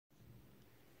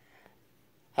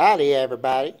Howdy,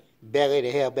 everybody. Billy the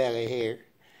Hillbilly here.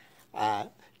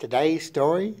 Today's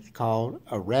story is called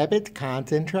A Rabbit's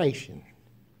Concentration.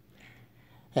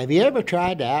 Have you ever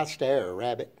tried to outstare a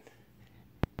rabbit?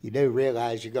 You do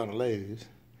realize you're going to lose.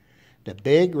 The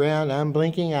big, round,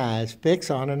 unblinking eyes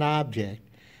fix on an object,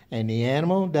 and the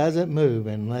animal doesn't move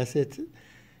unless it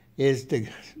is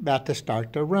about to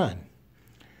start to run.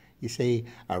 You see,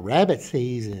 a rabbit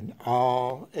sees in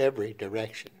every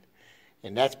direction,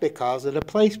 and that's because of the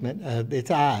placement of its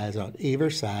eyes on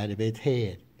either side of its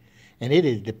head. And it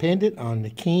is dependent on the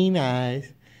keen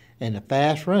eyes and the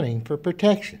fast running for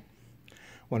protection.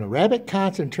 When a rabbit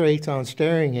concentrates on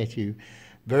staring at you,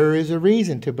 there is a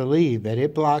reason to believe that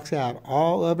it blocks out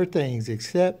all other things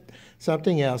except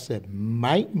something else that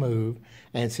might move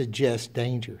and suggest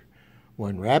danger.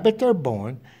 When rabbits are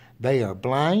born, they are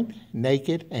blind,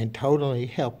 naked, and totally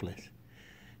helpless.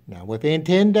 Now, within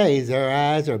 10 days, their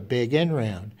eyes are big and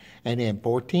round, and in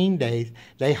 14 days,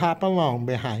 they hop along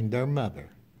behind their mother.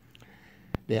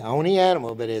 The only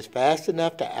animal that is fast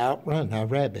enough to outrun a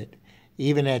rabbit,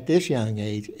 even at this young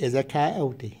age, is a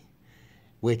coyote,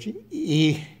 which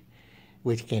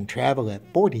can travel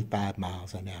at 45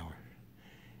 miles an hour.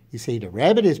 You see, the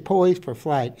rabbit is poised for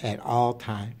flight at all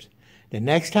times. The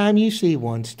next time you see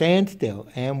one, stand still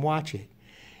and watch it.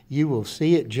 You will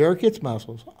see it jerk its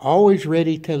muscles, always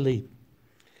ready to leap.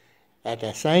 At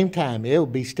the same time, it will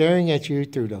be staring at you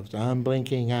through those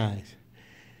unblinking eyes.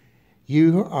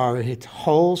 You are its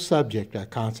whole subject of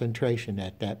concentration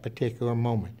at that particular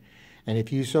moment. And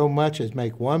if you so much as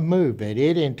make one move that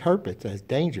it interprets as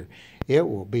danger, it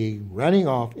will be running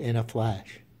off in a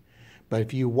flash. But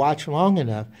if you watch long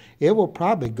enough, it will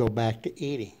probably go back to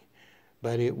eating.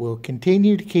 But it will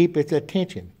continue to keep its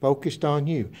attention focused on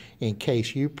you in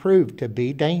case you prove to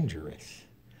be dangerous.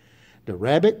 The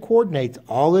rabbit coordinates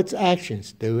all its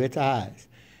actions through its eyes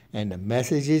and the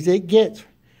messages it gets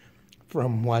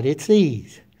from what it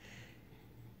sees.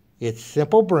 Its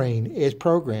simple brain is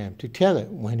programmed to tell it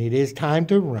when it is time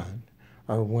to run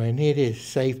or when it is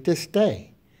safe to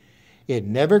stay. It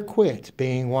never quits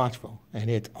being watchful,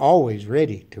 and it's always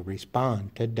ready to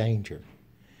respond to danger.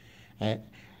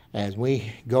 As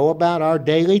we go about our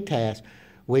daily tasks,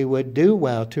 we would do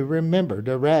well to remember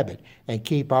the rabbit and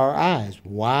keep our eyes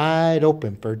wide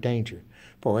open for danger.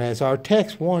 For as our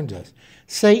text warns us,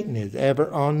 Satan is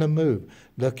ever on the move,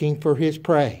 looking for his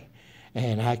prey.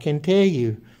 And I can tell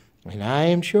you, and I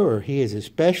am sure he is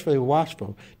especially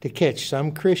watchful to catch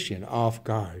some Christian off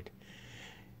guard.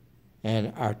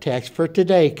 And our text for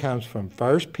today comes from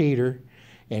 1 Peter,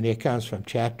 and it comes from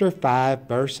chapter 5,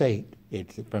 verse 8.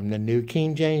 It's from the New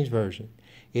King James Version.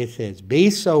 It says, "Be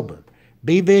sober,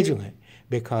 be vigilant,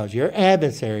 because your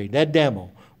adversary, the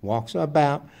devil, walks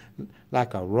about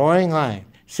like a roaring lion,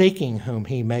 seeking whom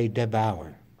he may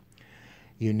devour."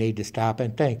 You need to stop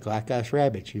and think like us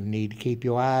rabbits. You need to keep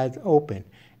your eyes open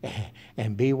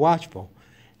and be watchful.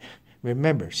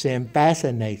 Remember, sin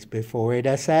fascinates before it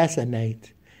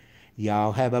assassinates.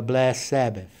 Y'all have a blessed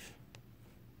Sabbath.